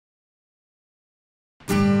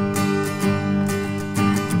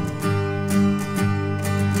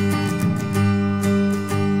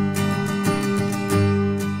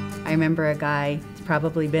remember a guy, it's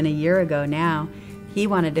probably been a year ago now, he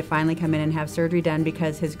wanted to finally come in and have surgery done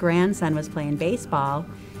because his grandson was playing baseball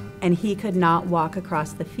and he could not walk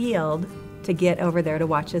across the field to get over there to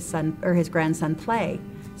watch his son or his grandson play.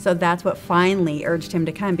 So that's what finally urged him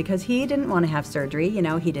to come, because he didn't want to have surgery. You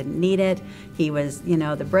know, he didn't need it. He was, you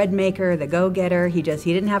know, the bread maker, the go-getter. He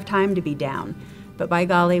didn't have time to be down. But by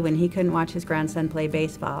golly, when he couldn't watch his grandson play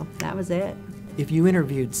baseball, that was it. If you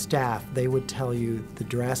interviewed staff, they would tell you the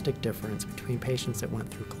drastic difference between patients that went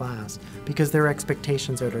through class, because their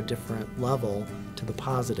expectations are at a different level to the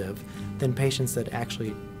positive than patients that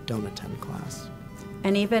actually don't attend class.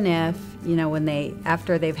 And even if, you know,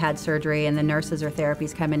 after they've had surgery and the nurses or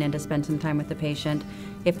therapies coming in to spend some time with the patient,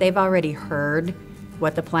 if they've already heard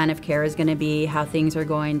what the plan of care is going to be, how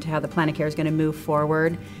the plan of care is going to move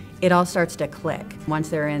forward, it all starts to click. Once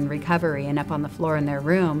they're in recovery and up on the floor in their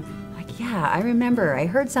room, like, yeah, I remember, I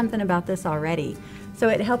heard something about this already. So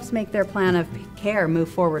it helps make their plan of care move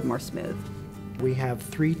forward more smooth. We have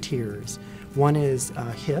 3 tiers. One is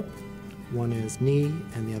hip, one is knee,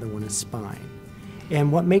 and the other one is spine. And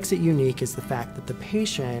what makes it unique is the fact that the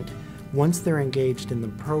patient, once they're engaged in the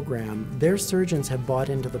program, their surgeons have bought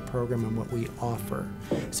into the program and what we offer.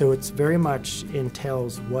 So it's very much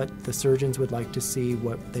entails what the surgeons would like to see,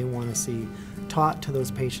 what they want to see taught to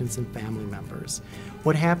those patients and family members.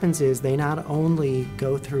 What happens is they not only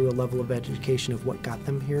go through a level of education of what got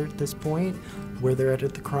them here at this point, where they're at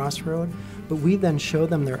the crossroad, but we then show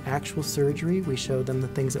them their actual surgery, we show them the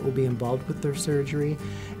things that will be involved with their surgery,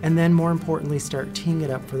 and then more importantly start teeing it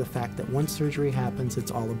up for the fact that once surgery happens, it's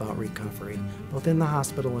all about recovery, both in the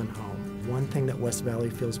hospital and home. One thing that West Valley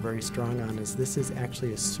feels very strong on is this is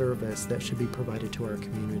actually a service that should be provided to our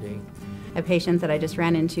community. A patient that I just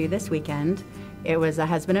ran into this weekend, it was a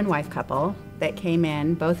husband and wife couple that came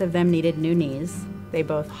in. Both of them needed new knees. They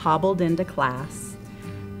both hobbled into class.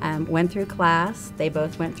 Went through class, they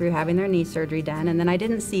both went through having their knee surgery done, and then I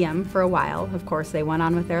didn't see them for a while. Of course, they went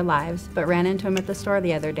on with their lives, but ran into them at the store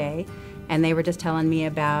the other day, and they were just telling me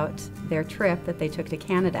about their trip that they took to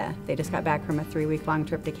Canada. They just got back from a 3-week-long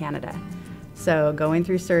trip to Canada. So going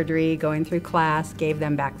through surgery, going through class, gave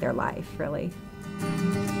them back their life, really.